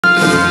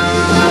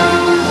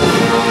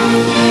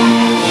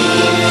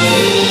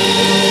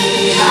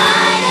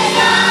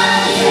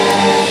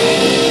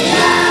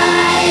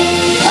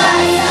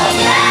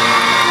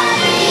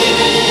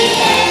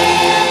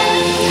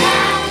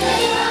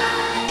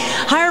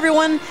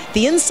everyone.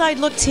 The Inside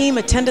Look team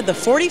attended the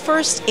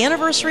 41st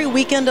anniversary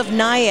weekend of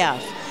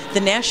Niaf,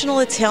 the National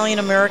Italian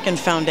American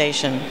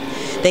Foundation.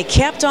 They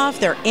capped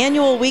off their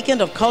annual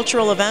weekend of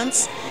cultural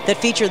events that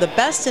feature the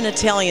best in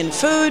Italian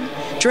food,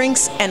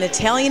 drinks, and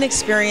Italian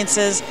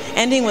experiences,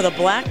 ending with a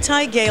black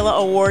tie gala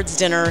awards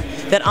dinner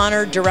that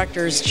honored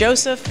directors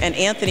Joseph and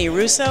Anthony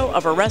Russo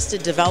of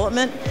Arrested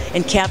Development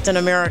and Captain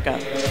America.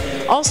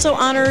 Also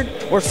honored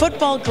were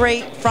football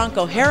great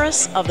Franco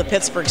of the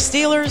Pittsburgh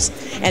Steelers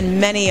and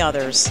many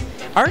others.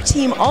 Our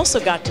team also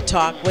got to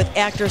talk with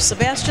actor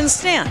Sebastian,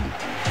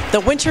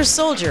 the Winter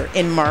Soldier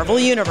in Marvel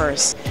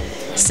Universe,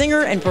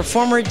 singer and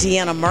performer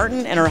DEANA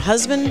Martin and her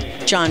husband,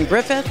 John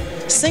Griffith,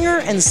 singer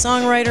and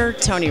songwriter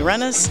Tony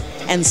RENIS,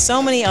 and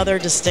so many other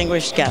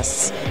distinguished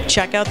guests.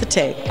 Check out the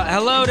tape.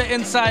 Hello to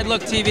Inside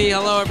Look TV.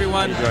 Hello,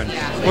 everyone.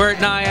 We're at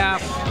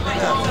Niaf.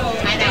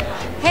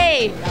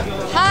 Hey,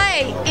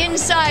 hi,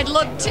 Inside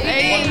Look TV.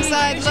 Hey,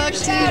 Inside Look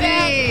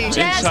TV.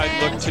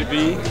 Inside Look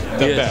TV,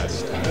 the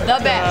best. The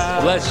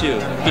best. Bless you.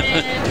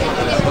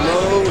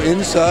 Hello,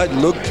 Inside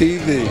Look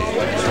TV.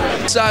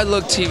 Inside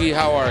Look TV,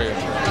 how are you?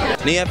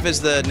 Niaf is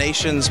the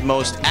nation's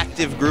most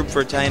active group for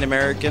Italian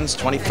Americans,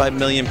 25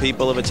 million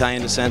people of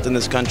Italian descent in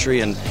this country,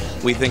 and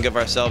we think of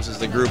ourselves as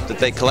the group that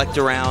they collect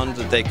around,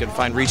 that they can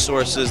find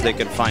resources, they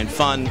can find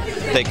fun,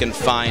 they can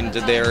find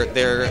their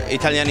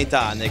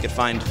Italianità, and they can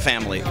find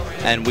family.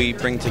 And we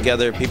bring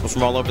together people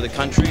from all over the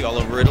country, all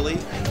over Italy,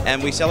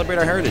 and we celebrate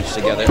our heritage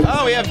together.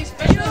 Oh, we have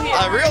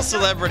a real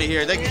celebrity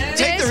here.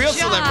 Take the real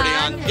celebrity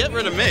on. Get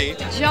rid of me.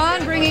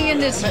 John bringing in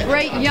this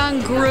great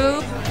young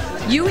group.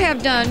 You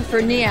have done for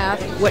Niaf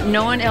what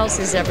no one else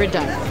has ever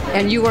done,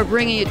 and you are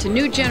bringing it to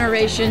new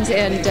generations,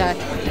 and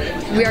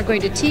we are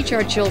going to teach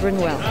our children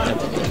well.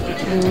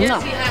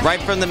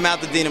 Right from the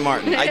mouth of DEANA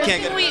Martin. I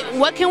can't get.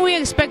 What can we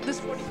expect this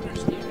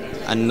 41st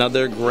year?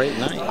 Another great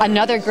night.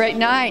 Another great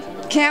night.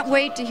 Can't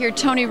wait to hear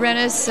Tony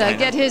RENIS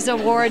get his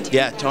award.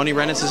 Yeah, Tony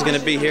RENIS is going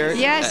to be here.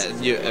 Yes.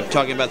 You're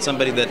talking about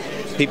somebody that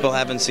people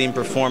haven't seen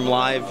perform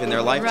live in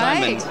their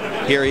lifetime, Right.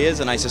 and here he is,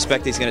 and I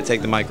suspect he's going to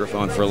take the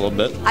microphone for a little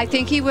bit. I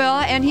think he will,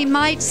 and he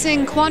might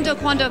sing Quando,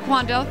 Quando,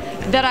 Quando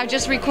that I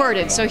just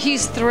recorded, so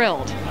he's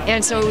thrilled.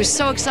 And so it was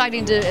so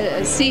exciting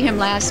to see him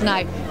last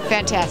night.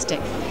 Fantastic.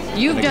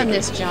 You've done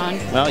this, John.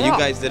 Well, you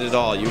guys did it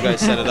all. You guys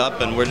set it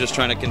up, and we're just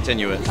trying to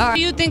continue it. Do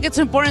you think it's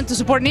important to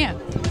support Niaf?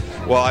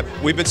 Well,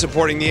 we've been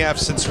supporting Niaf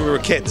since we were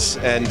kids,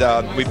 and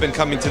we've been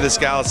coming to this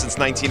gala since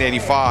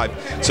 1985.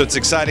 So it's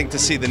exciting to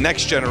see the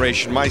next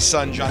generation, my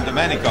son John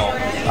Domenico,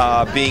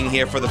 being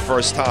here for the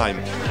first time.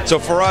 So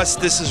for us,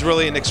 this is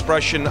really an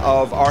expression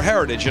of our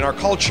heritage and our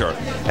culture.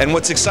 And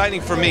what's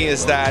exciting for me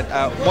is that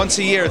once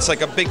a year, it's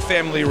like a big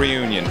family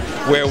reunion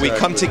where we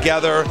come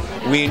together,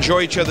 we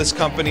enjoy each other's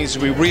companies,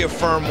 we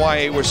reaffirm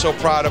why we're so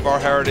proud of our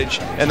heritage,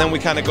 and then we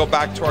kind of go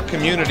back to our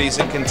communities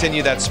and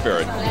continue that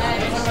spirit.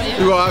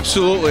 Well,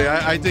 absolutely.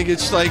 I think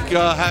it's like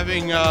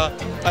having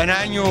an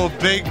annual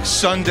big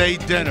Sunday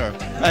dinner,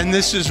 and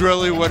this is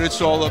really what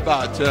it's all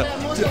about.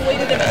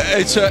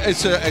 It's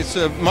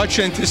a much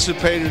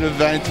anticipated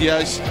event.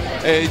 Yes,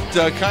 it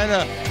kind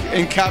of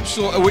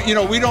encapsulates. You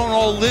know, we don't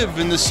all live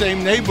in the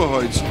same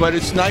neighborhoods, but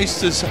it's nice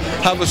to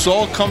have us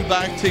all come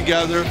back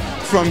together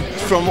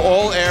from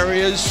all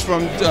areas,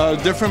 from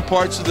different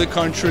parts of the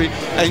country,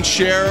 and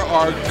share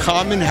our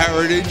common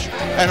heritage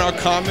and our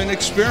common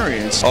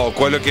experience. Oh,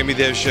 quello che mi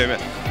deve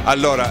scegliere.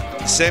 Allora,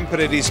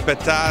 sempre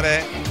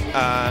rispettare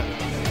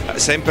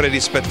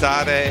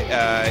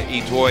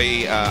i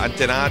tuoi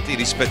antenati,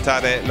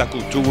 rispettare la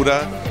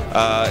cultura,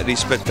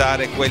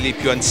 rispettare quelli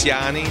più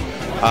anziani,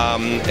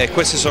 e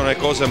queste sono le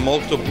cose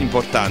molto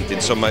importanti.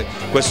 Insomma,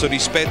 questo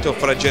rispetto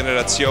fra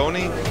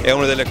generazioni è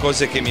una delle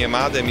cose che mia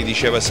madre mi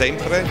diceva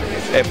sempre,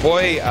 e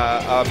poi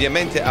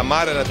ovviamente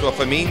amare la tua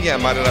famiglia,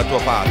 amare la tua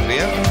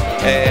patria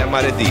e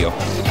amare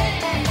Dio.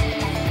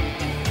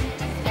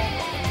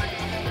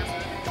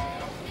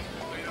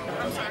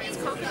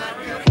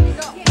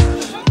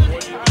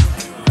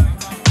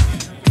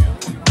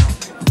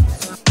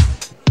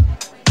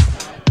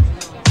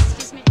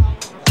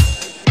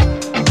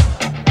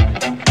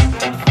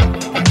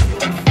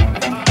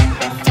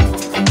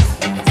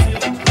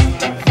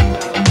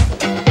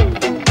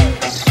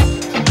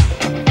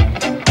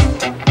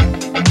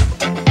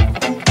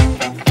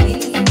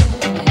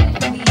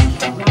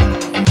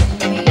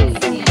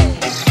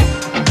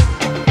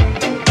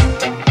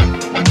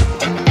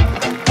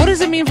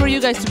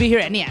 To be here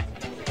at Niaf.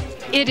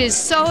 It is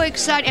so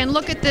exciting, and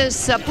look at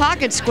this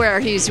pocket square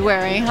he's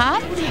wearing, huh?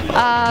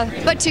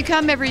 But to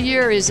come every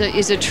year is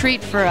a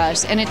treat for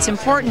us, and it's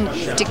important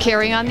to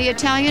carry on the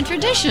Italian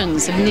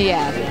traditions of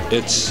Niaf.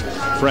 It's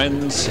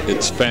friends,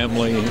 it's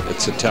family,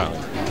 it's a town.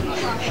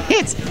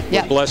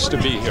 We're blessed to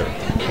be here.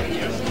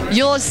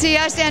 You'll see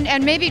us,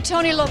 and maybe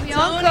Tony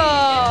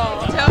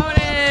LoBianco.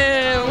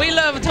 Tony, we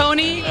love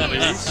Tony.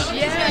 Yes,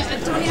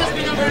 and Tony has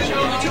been on our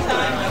show a few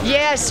times.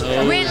 Yes,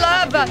 we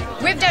love,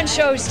 we've done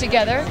shows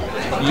together.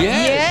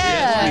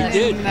 Yes, we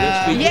did.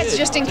 Yes, we Yes, did.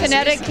 just in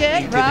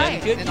Connecticut,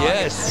 right? Connecticut,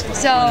 yes.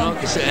 So,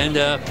 and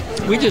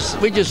we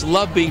just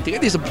love being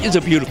together. These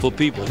are beautiful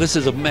people. This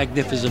is a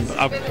magnificent,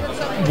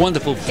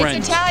 wonderful friends.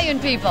 it's Italian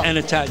people. And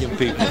Italian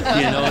people,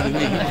 you know what I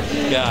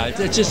mean? Yeah,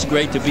 it's just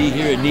great to be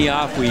here in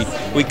Niaf.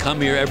 We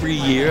come here every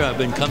year. I've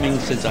been coming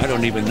since, I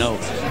don't even know,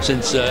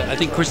 since I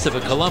think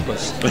Christopher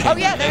Columbus. Oh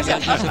yeah, there's a...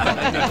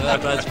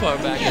 That's far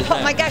back as Oh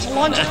that. my gosh, a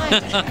long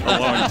time. A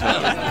long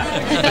time.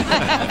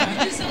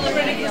 You're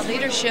celebrating the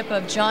leadership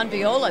of John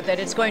Viola, that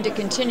it's going to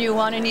continue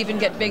on and even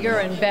get bigger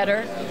and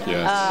better.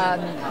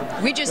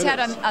 Yes. We just had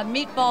a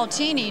meatball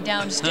teeny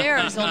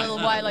downstairs a little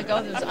while ago.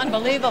 It was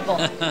unbelievable.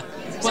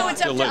 So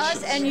it's up to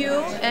us and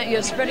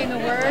you're spreading the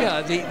word.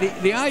 Yeah,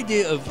 the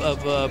idea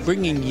of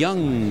bringing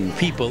young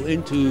people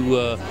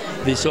into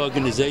this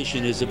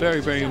organization is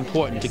very, very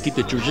important to keep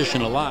the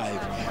tradition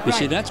alive. You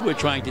see, that's what we're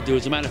trying to do.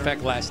 As a matter of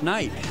fact, last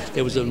night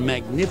there was a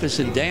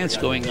magnificent dance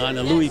going on,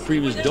 and Louis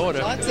Prima's daughter.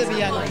 Lots of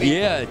young people.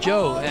 Yeah,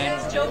 Joe.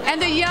 And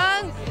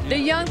the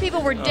young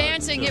people were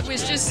dancing. It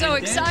was just so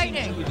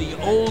exciting. The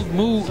old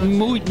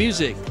mood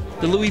music,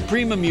 the Louis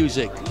Prima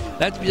music.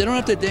 They don't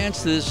have to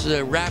dance to this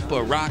rap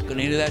or rock or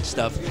any of that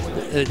stuff.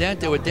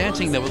 They were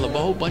dancing. There were a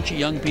whole bunch of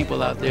young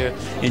people out there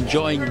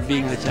enjoying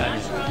being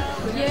Italian.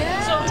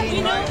 Yeah. So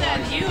we know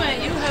that you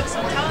have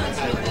some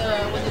talents with the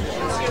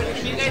dance here.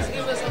 Can you guys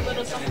give us a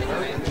little something?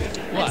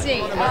 Let's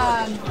see.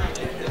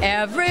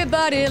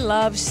 Everybody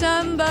loves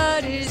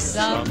somebody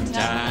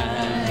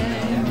sometime.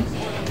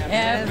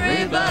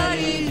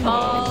 Everybody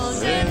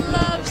falls in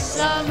love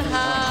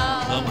somehow.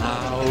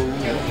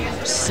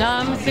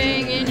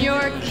 Something in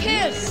your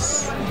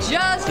kiss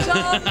just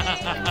told me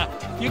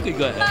you could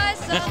go ahead. my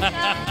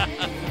sometime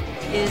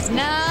is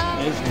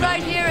now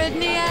right here at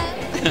Niaf.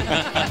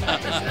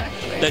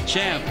 The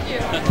champ.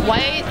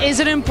 Why is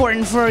it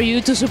important for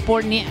you to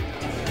support Niaf?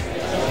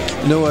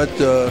 You know what?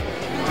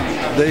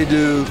 They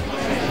do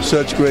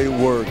such great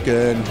work,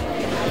 and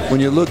when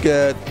you look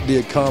at the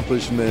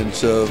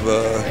accomplishments of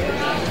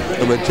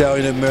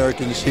Italian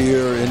Americans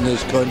here in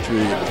this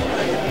country,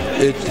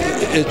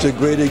 it's a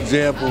great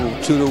example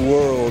to the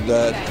world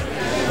that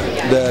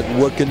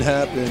what can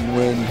happen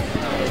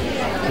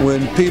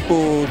when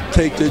people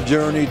take the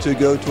journey to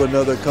go to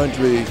another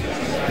country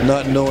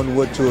not knowing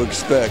what to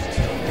expect,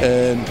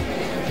 and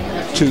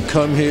to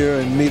come here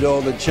and meet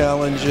all the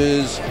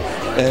challenges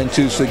and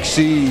to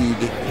succeed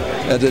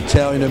as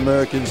Italian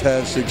Americans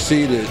have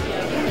succeeded.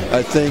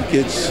 I think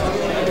it's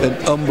an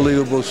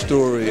unbelievable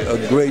story, a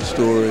great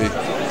story,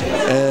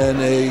 and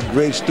a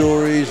great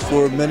story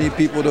for many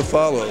people to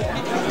follow.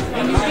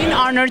 You've been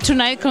honored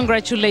tonight.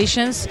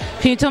 Congratulations.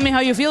 Can you tell me how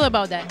you feel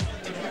about that?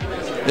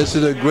 This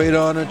is a great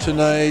honor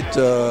tonight.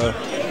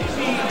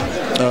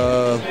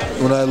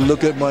 When I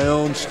look at my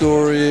own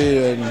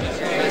story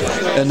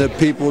and the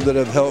people that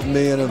have helped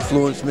me and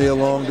influenced me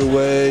along the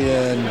way,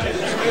 and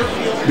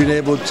being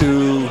able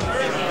to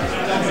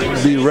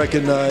be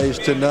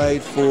recognized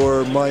tonight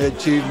for my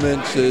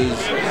achievements is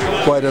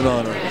quite an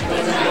honor.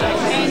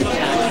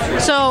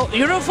 So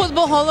you're a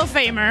Football Hall of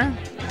Famer,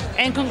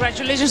 and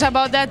congratulations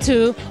about that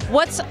too.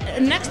 What's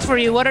next for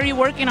you? What are you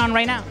working on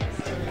right now?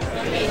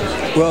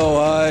 Well,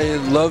 I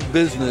love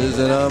business,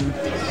 and I'm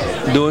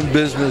doing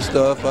business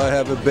stuff. I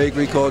have a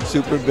bakery called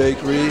Super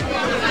Bakery,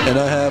 and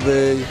I have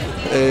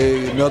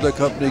another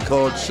company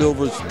called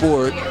Silver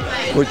Sport,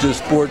 which is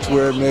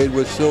sportswear made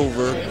with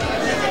silver.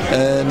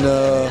 And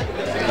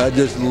I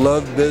just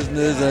love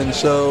business, and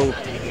so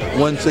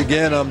once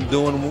again, I'm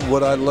doing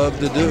what I love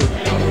to do.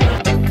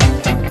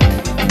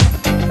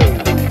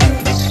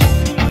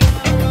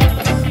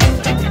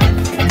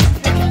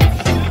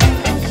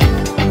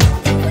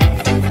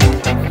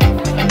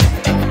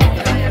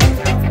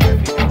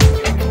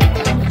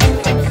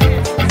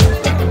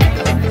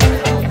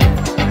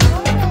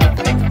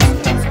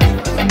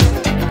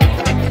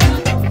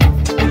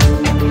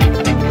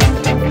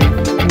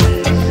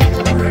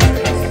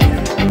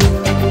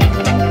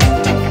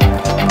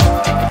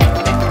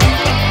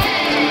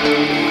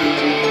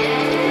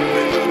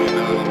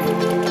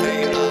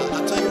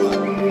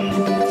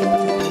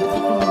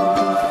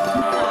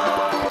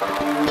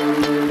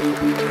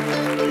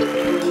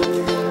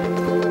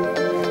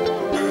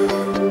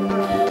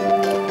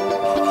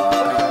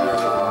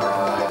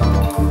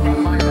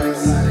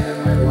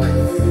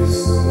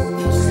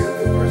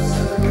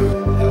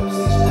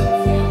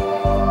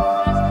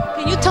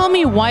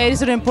 Why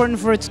is it important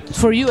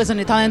for you as an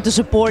Italian to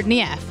support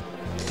Niaf?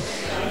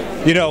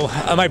 You know,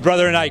 my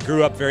brother and I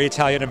grew up very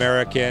Italian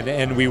American,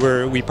 and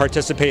we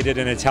participated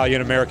in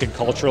Italian American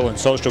cultural and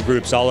social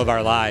groups all of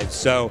our lives.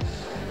 So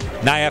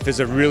Niaf is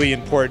a really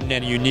important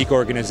and unique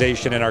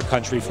organization in our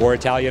country for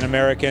Italian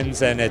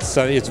Americans, and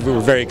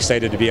we're very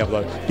excited to be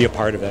able to be a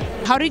part of it.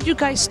 How did you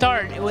guys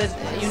start with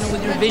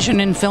your vision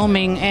in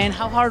filming, and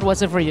how hard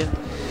was it for you?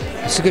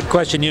 It's a good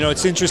question. You know,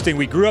 it's interesting.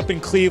 We grew up in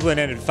Cleveland,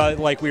 and it felt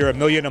like we were a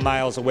million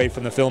miles away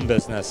from the film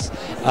business.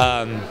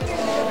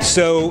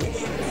 So,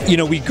 you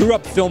know, we grew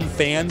up film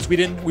fans. We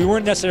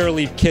weren't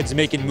necessarily kids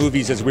making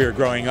movies as we were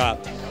growing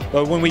up.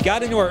 But when we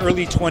got into our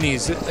early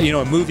 20s, you know,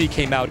 a movie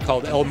came out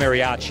called El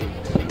Mariachi,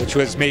 which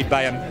was made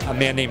by a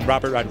man named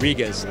Robert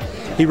Rodriguez.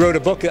 He wrote a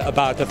book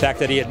about the fact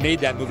that he had made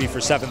that movie for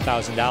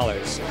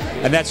 $7,000.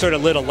 And that sort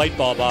of lit a light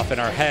bulb off in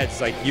our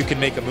heads, like, you can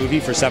make a movie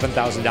for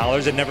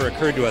 $7,000? It never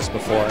occurred to us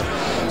before.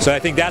 So I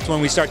think that's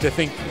when we started to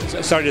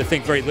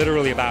think very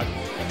literally about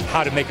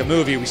how to make a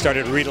movie. We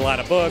started to read a lot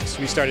of books.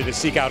 We started to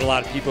seek out a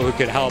lot of people who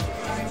could help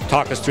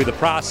talk us through the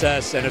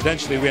process, and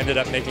eventually we ended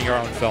up making our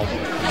own film.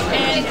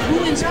 And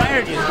who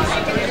inspired you?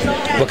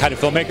 What kind of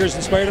filmmakers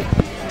inspired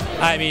him?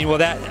 I mean, well,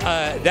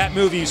 that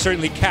movie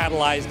certainly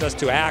catalyzed us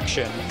to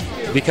action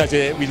because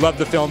we loved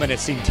the film and it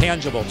seemed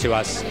tangible to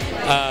us.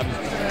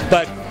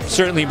 But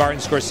certainly Martin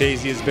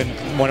Scorsese has been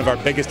one of our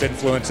biggest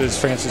influences,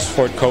 Francis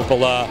Ford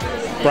Coppola,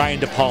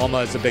 Brian De Palma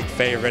is a big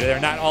favorite. They're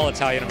not all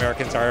Italian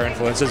Americans are our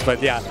influences,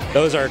 but yeah,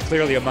 those are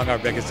clearly among our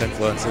biggest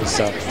influences.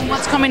 So. And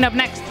what's coming up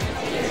next?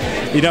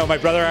 You know, my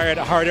brother and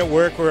I are hard at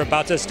work. We're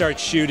about to start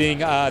shooting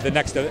the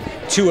next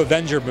 2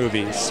 Avenger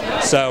movies.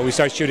 So we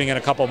start shooting in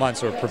a couple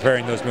months. We're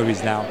preparing those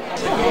movies now.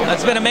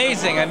 It's been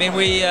amazing. I mean,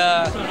 we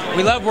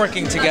love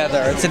working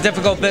together. It's a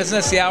difficult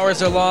business. The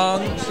hours are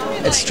long.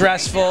 It's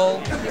stressful.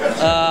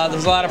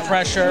 There's a lot of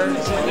pressure,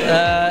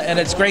 and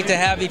it's great to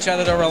have each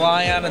other to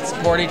rely on and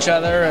support each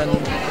other.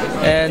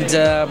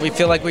 And we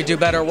feel like we do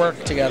better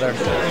work together.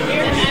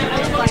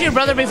 I spoke to your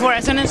brother before.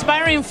 As an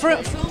inspiring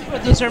film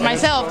producer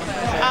myself,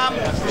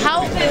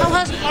 how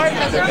hard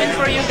has it been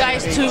for you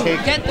guys to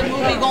get the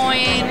movie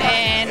going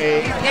and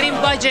getting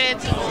budget?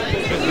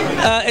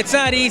 It's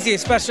not easy,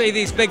 especially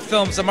these big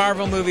films. The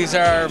Marvel movies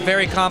are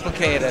very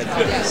complicated.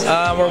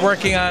 We're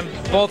working on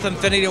both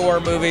Infinity War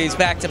movies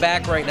back to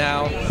back right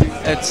now.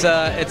 It's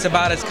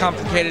about as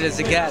complicated as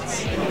it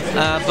gets.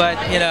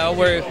 But you know,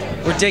 we're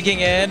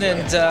digging in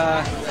and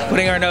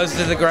putting our noses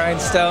to the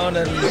grindstone,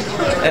 and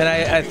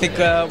I think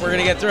we're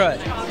gonna get through it.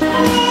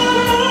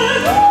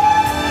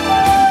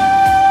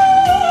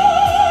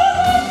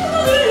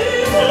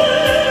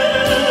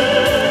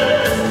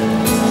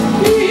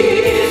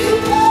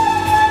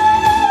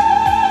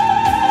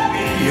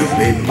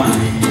 Be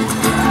mine.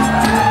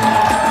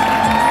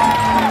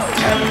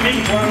 Tell me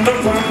quando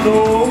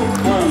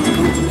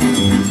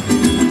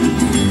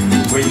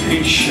we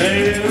can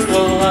share a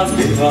love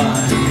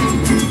divine.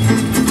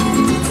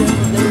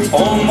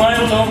 Oh my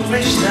love,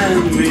 please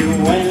tell me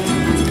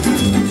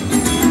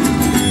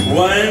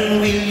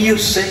when will you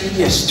say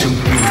yes to me?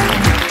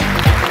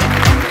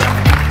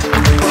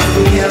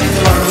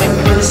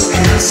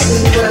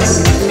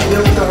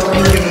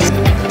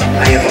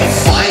 I have a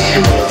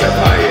 5-year-old at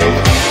my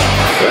age.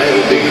 It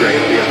would be great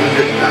to be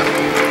 100 now.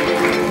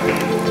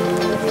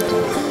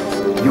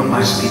 You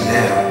must be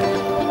there.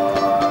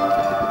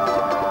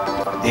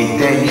 The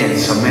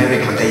Italians,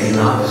 America, they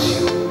love you.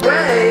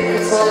 Ray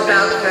is all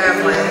about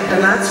family,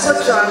 and that's what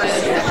John is.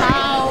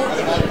 How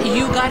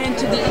you got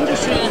into the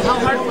industry and how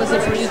hard was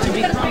it for you to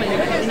become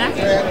an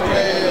actor?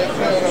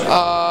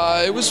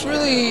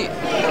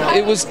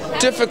 It was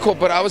difficult,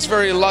 but I was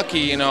very lucky.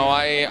 You know,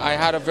 I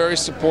had a very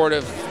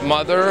supportive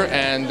mother,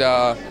 and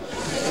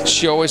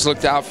she always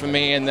looked out for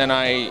me. And then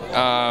I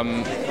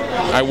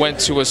went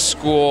to a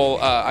school.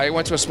 I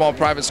went to a small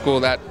private school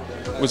that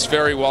was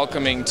very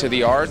welcoming to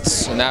the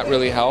arts, and that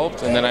really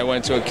helped. And then I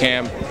went to a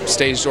camp,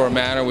 Stage Door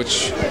Manor,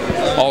 which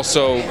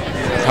also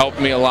helped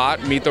me a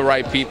lot, meet the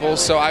right people.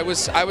 So I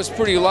was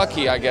pretty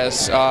lucky, I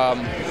guess.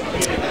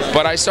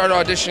 But I started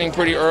auditioning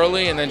pretty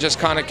early, and then just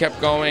kind of kept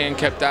going and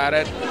kept at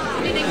it.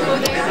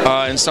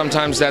 And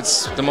sometimes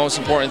that's the most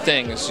important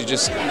thing, is you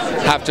just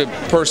have to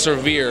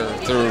persevere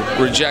through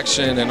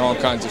rejection and all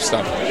kinds of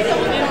stuff. And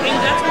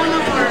that's one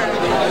of our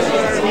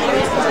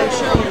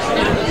shows.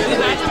 We've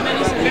asked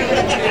many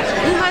celebrities.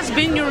 Who has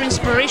been your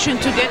inspiration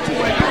to get to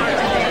where you are?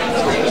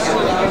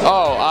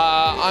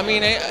 I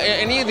mean,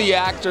 any of the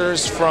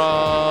actors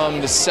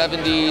from the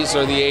 70s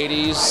or the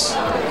 80s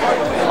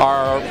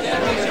are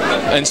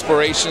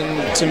inspiration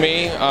to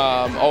me,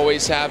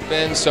 always have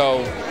been.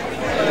 So,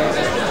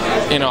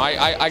 you know,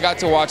 I got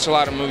to watch a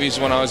lot of movies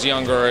when I was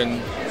younger,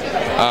 and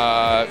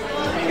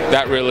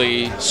that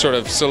really sort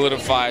of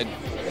solidified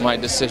my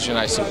decision,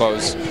 I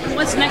suppose.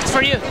 What's next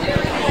for you?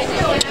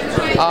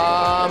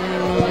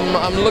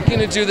 I'm looking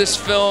to do this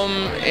film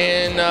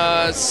in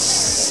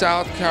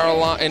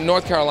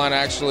North Carolina,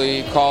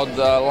 actually, called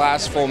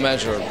Last Full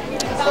Measure,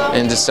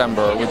 in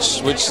December,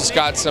 which has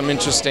got some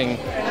interesting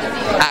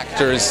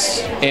actors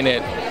in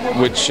it,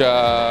 which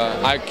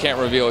I can't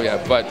reveal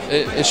yet, but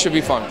it should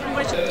be fun.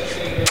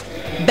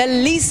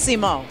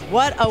 Bellissimo!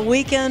 What a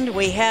weekend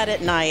we had at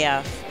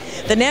Niaf.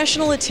 The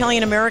National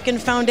Italian American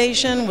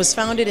Foundation was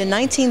founded in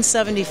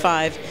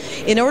 1975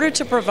 in order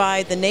to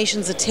provide the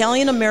nation's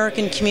Italian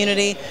American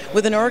community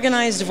with an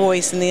organized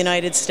voice in the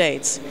United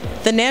States.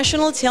 The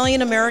National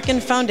Italian American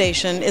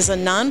Foundation is a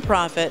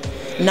nonprofit,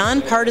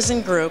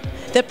 nonpartisan group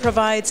that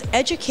provides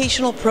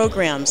educational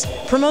programs,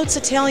 promotes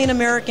Italian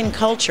American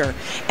culture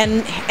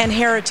and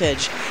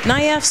heritage.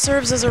 Niaf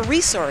serves as a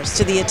resource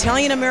to the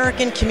Italian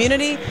American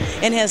community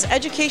and has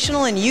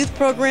educational and youth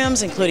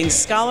programs including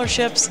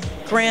scholarships,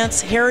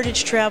 grants,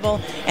 heritage travel,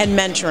 and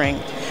mentoring.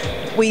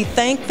 We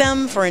thank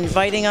them for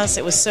inviting us.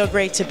 It was so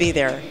great to be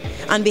there.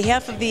 On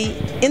behalf of the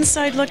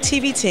Inside Look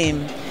TV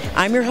team,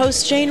 I'm your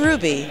host, Jane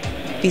Ruby.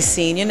 Be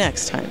seeing you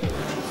next time.